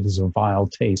us, and it is a vile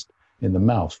taste in the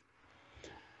mouth.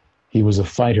 He was a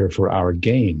fighter for our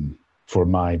gain, for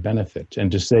my benefit,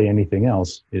 and to say anything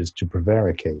else is to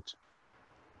prevaricate.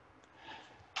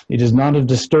 It is not a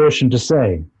distortion to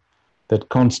say that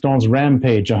Constant's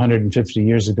rampage 150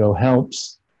 years ago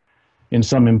helps, in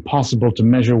some impossible to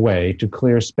measure way, to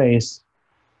clear space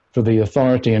for the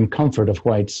authority and comfort of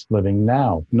whites living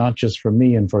now, not just for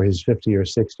me and for his 50 or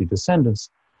 60 descendants,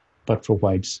 but for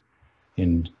whites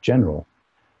in general.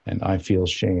 And I feel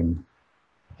shame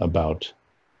about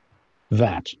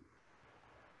that.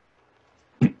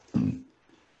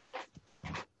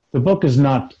 The book is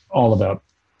not all about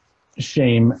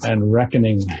shame and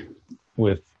reckoning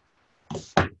with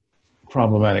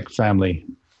problematic family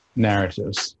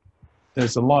narratives.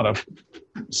 There's a lot of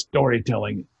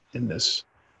storytelling in this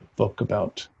book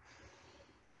about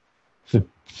the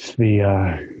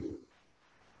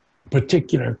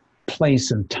particular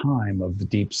place and time of the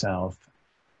Deep South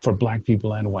for Black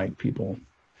people and white people,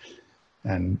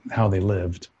 and how they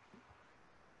lived.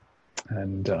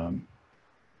 And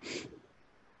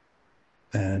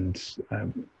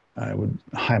I would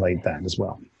highlight that as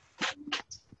well.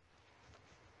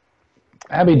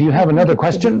 Abby, do you have another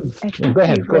question? Go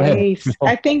ahead.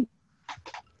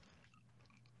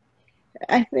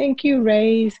 I think you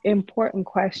raise important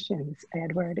questions,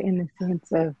 Edward, in the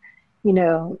sense of,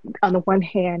 on the one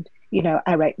hand,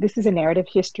 I write, this is a narrative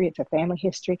history, it's a family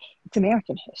history, it's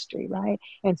American history, right?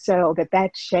 And so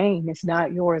that shame is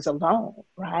not yours alone,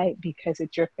 right? Because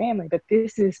it's your family, but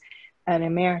this is an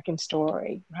American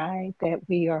story, right? That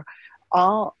we are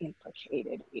all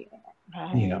implicated in,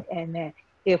 right? Yeah. And that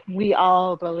if we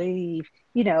all believe,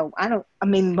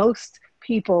 most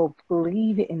people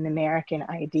believe in the American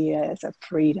ideas of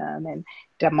freedom and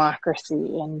democracy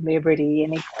and liberty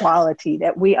and equality,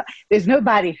 that there's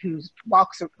nobody who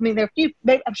walks, there are few,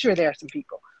 I'm sure there are some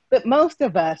people, but most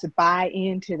of us buy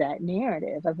into that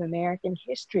narrative of American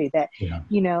history that,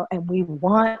 and we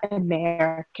want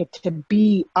America to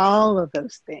be all of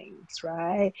those things,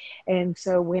 right? And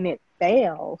so when it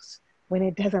fails, when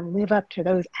it doesn't live up to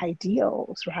those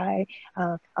ideals, right?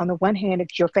 On the one hand,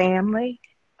 it's your family.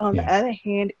 On the other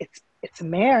hand, it's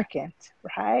Americans,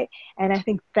 right? And I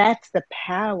think that's the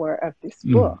power of this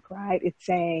book, right? It's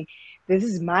saying, this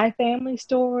is my family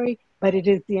story, but it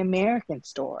is the American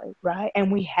story, right?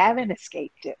 And we haven't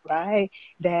escaped it, right?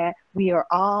 That we are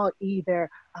all either,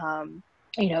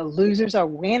 losers or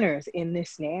winners in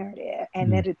this narrative,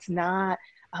 and that it's not,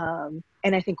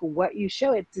 and I think what you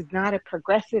show, it's not a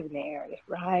progressive narrative,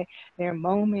 right? There are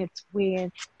moments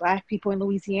when Black people in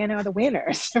Louisiana are the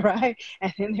winners, right?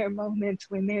 And then there are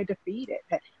moments when they're defeated,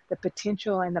 that the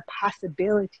potential and the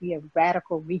possibility of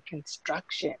radical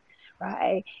reconstruction,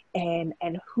 right? And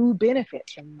who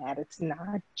benefits from that? It's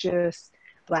not just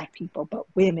Black people, but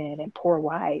women and poor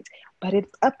whites. But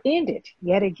it's upended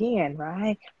yet again,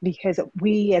 right? Because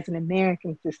we as an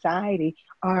American society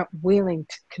aren't willing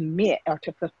to commit or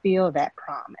to fulfill that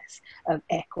promise of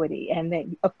equity. And that,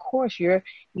 of course,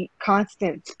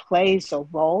 Constance plays a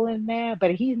role in that,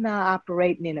 but he's not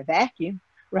operating in a vacuum,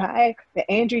 right? That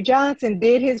Andrew Johnson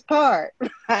did his part,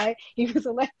 right? He was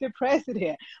elected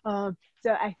president. So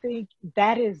I think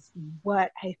that is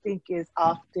what I think is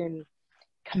often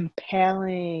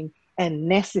compelling and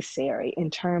necessary in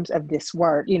terms of this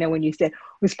work. When you said,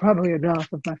 it's probably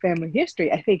enough of my family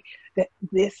history, I think that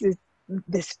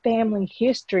this family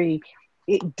history,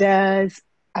 it does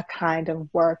a kind of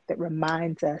work that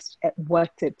reminds us at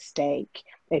what's at stake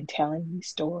in telling these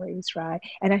stories, right?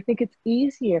 And I think it's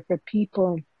easier for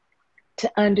people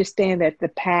to understand that the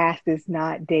past is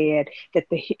not dead, that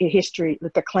the history,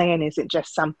 that the Klan isn't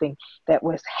just something that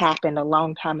happened a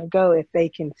long time ago, if they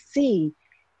can see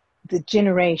the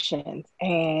generations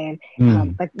and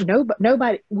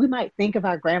nobody, we might think of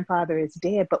our grandfather as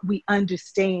dead, but we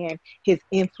understand his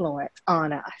influence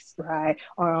on us, right?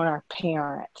 Or on our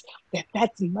parents.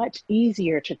 That's much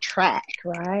easier to track,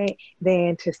 right?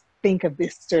 Than to think of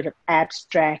this sort of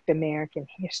abstract American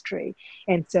history.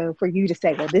 And so for you to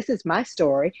say, well, this is my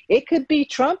story, it could be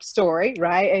Trump's story,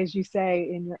 right? As you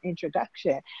say in your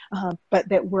introduction, but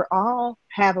that we're all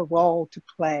have a role to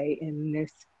play in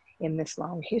this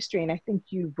long history. And I think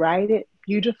you write it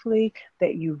beautifully,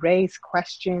 that you raise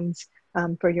questions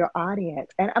for your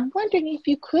audience. And I'm wondering if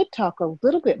you could talk a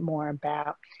little bit more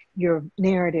about your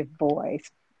narrative voice,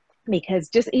 because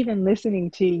just even listening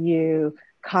to you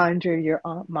conjure your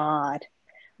Aunt Maud,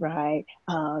 right?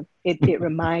 It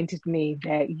reminded me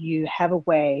that you have a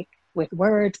way with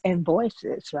words and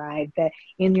voices, right? That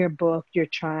in your book, you're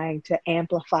trying to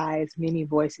amplify as many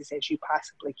voices as you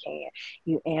possibly can.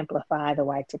 You amplify the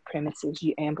white supremacists,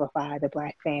 you amplify the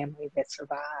Black family that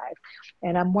survived.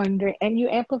 And I'm wondering, and you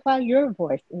amplify your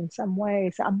voice in some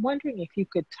ways. I'm wondering if you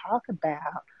could talk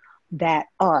about that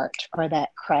art or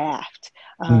that craft,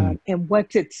 Mm. and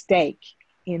what's at stake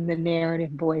in the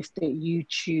narrative voice that you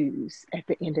choose at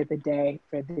the end of the day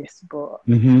for this book.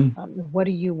 Mm-hmm. What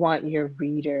do you want your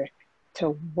reader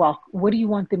to walk? What do you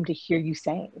want them to hear you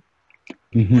saying?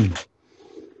 Mm-hmm.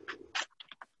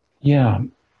 Yeah,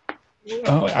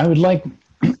 I would like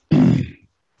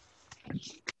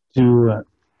to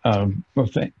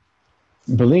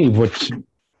believe what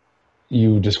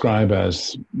you describe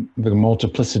as the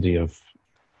multiplicity of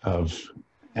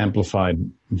amplified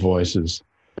voices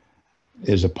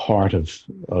is a part of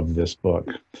this book.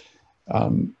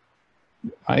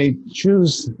 I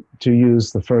choose to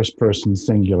use the first person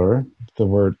singular, the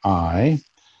word I,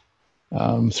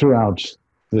 throughout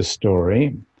this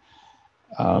story,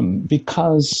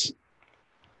 because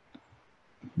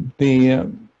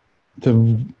the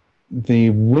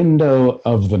window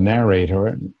of the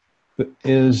narrator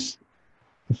is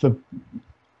the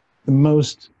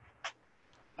most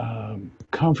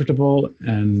comfortable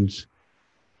and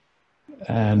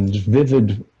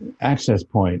vivid access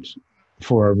point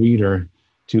for a reader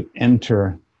to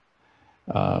enter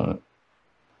a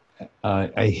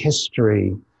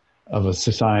history of a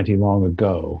society long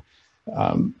ago.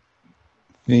 What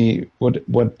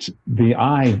the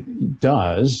I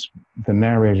does, the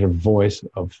narrative voice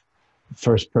of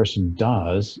first person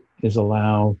does, is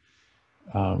allow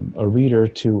a reader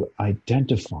to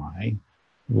identify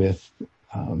with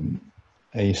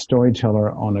a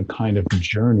storyteller on a kind of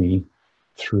journey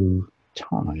through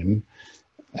time.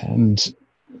 And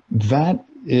that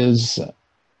is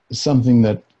something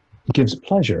that gives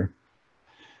pleasure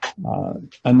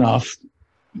enough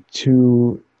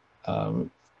to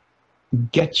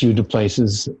get you to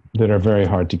places that are very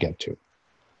hard to get to.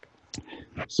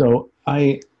 So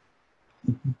I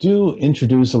do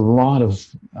introduce a lot of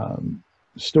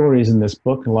stories in this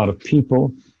book, a lot of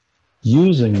people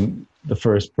using the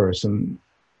first person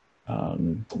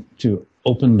to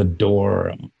open the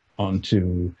door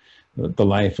onto the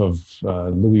life of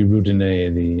Louis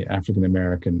Roudinet, the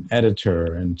African-American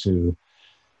editor, and to,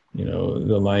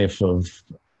 the life of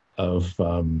a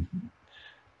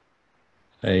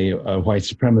white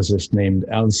supremacist named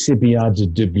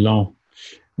Alcibiade de Blanc,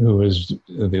 who was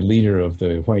the leader of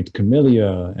the White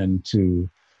Camellia, and to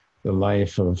the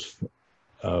life of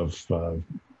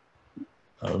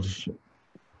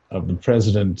the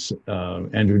president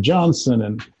Andrew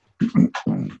Johnson,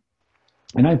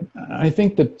 and I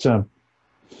think that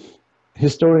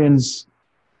historians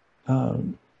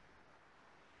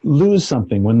lose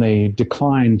something when they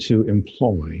decline to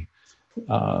employ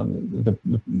the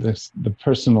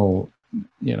personal,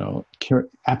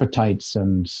 appetites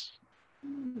and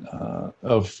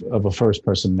of a first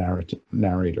person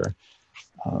narrator.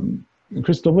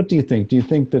 Crystal, what do you think? Do you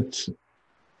think that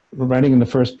writing in the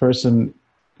first person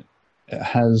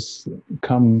has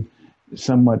come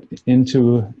somewhat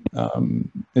into,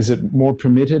 is it more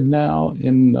permitted now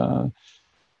in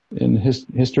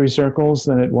history circles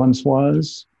than it once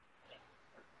was?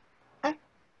 I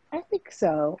think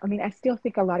so. I mean, I still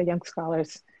think a lot of young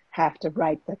scholars have to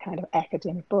write the kind of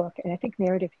academic book, and I think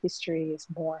narrative history is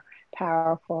more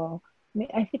powerful. I mean,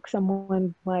 I think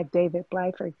someone like David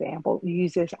Blythe, for example,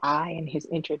 uses I in his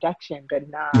introduction, but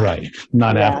not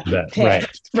after that.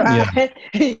 text, right?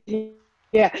 Yeah.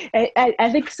 Yeah, I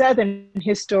think Southern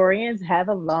historians have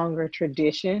a longer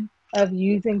tradition of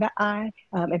using the I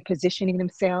and positioning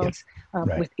themselves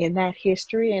within that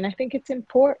history. And I think it's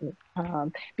important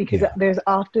because there's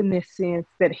often this sense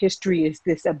that history is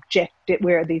this objective,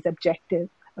 where these objective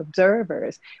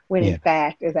observers, when in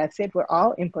fact, as I said, we're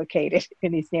all implicated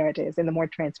in these narratives, and the more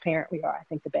transparent we are, I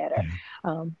think the better.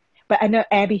 But I know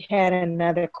Abby had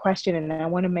another question, and I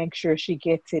want to make sure she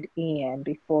gets it in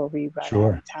before we run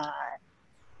out of time.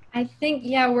 I think,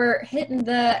 we're hitting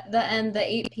the end, the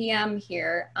 8 p.m.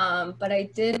 here, but I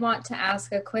did want to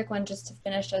ask a quick one just to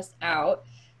finish us out.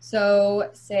 So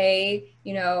say,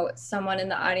 someone in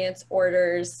the audience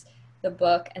orders the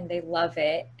book and they love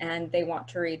it and they want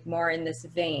to read more in this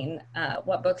vein.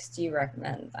 What books do you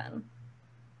recommend then?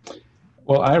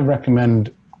 Well, I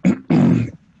recommend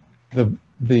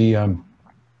the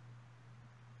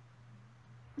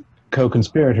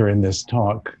co-conspirator in this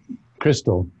talk,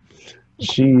 Crystal,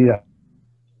 she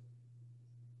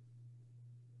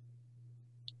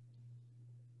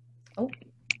Oh,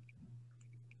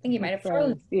 I think you might have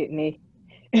frozen. Didn't he?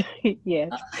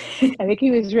 Yes. I think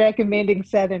he was recommending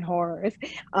Southern horrors.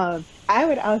 I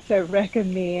would also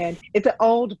recommend, it's an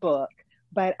old book,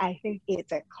 but I think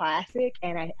it's a classic,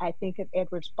 and I think of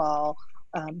Edward Ball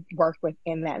work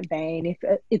within that vein.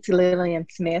 It's Lillian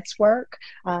Smith's work,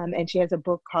 and she has a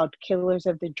book called Killers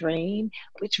of the Dream,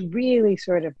 which really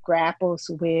sort of grapples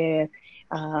with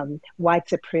white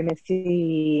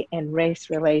supremacy and race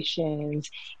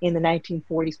relations in the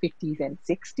 1940s, 50s, and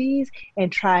 60s, and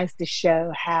tries to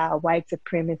show how white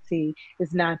supremacy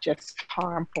is not just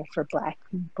harmful for Black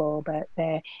people, but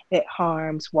that it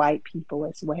harms white people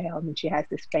as well. And she has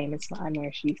this famous line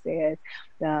where she says,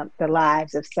 the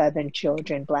lives of Southern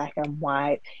children, Black and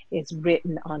white, is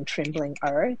written on trembling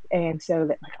earth. And so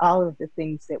that like all of the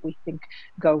things that we think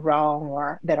go wrong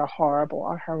or that are horrible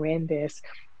or horrendous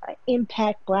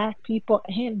impact Black people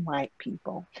and white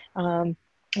people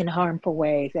in harmful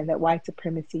ways, and that white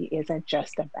supremacy isn't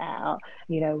just about,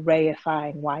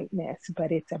 reifying whiteness,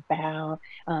 but it's about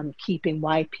keeping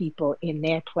white people in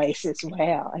their place as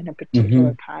well, in a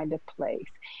particular kind of place.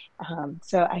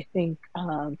 So I think,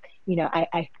 when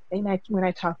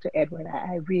I talked to Edward,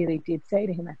 I really did say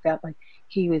to him, I felt like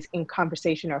he was in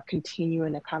conversation or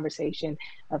continuing the conversation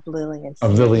of Lillian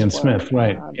Smith. Of Lillian Smith,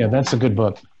 right. Yeah, that's a good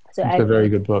book. So it's a very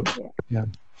good book. Yeah.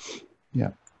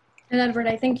 And Edward,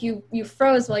 I think you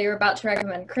froze while you were about to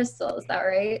recommend Crystal. Is that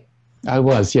right? I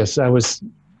was, yes. I was.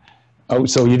 Oh,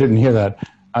 so you didn't hear that.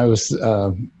 I was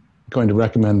going to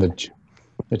recommend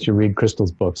that you read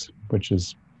Crystal's books, which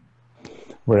is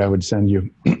where I would send you.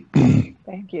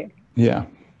 Thank you. Yeah.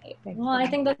 Well, I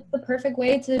think that's the perfect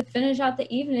way to finish out the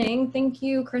evening. Thank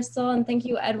you, Crystal, and thank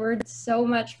you, Edward, so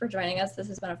much for joining us. This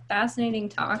has been a fascinating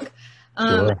talk.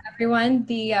 Sure. Everyone,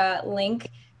 the link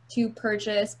to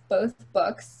purchase both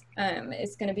books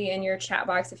is going to be in your chat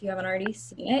box if you haven't already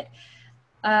seen it.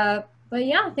 But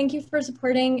yeah, thank you for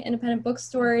supporting independent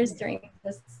bookstores during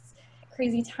this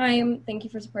crazy time. Thank you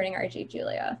for supporting RJ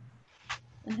Julia.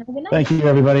 And have a good night. Thank you,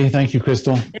 everybody. Thank you,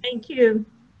 Crystal. Thank you.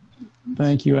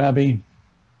 Thank you, Abby.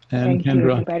 And thank Kendra.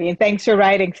 You, everybody. And thanks for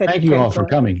writing such Thank you all for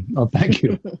coming. Oh, thank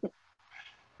you.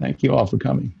 Thank you all for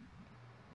coming.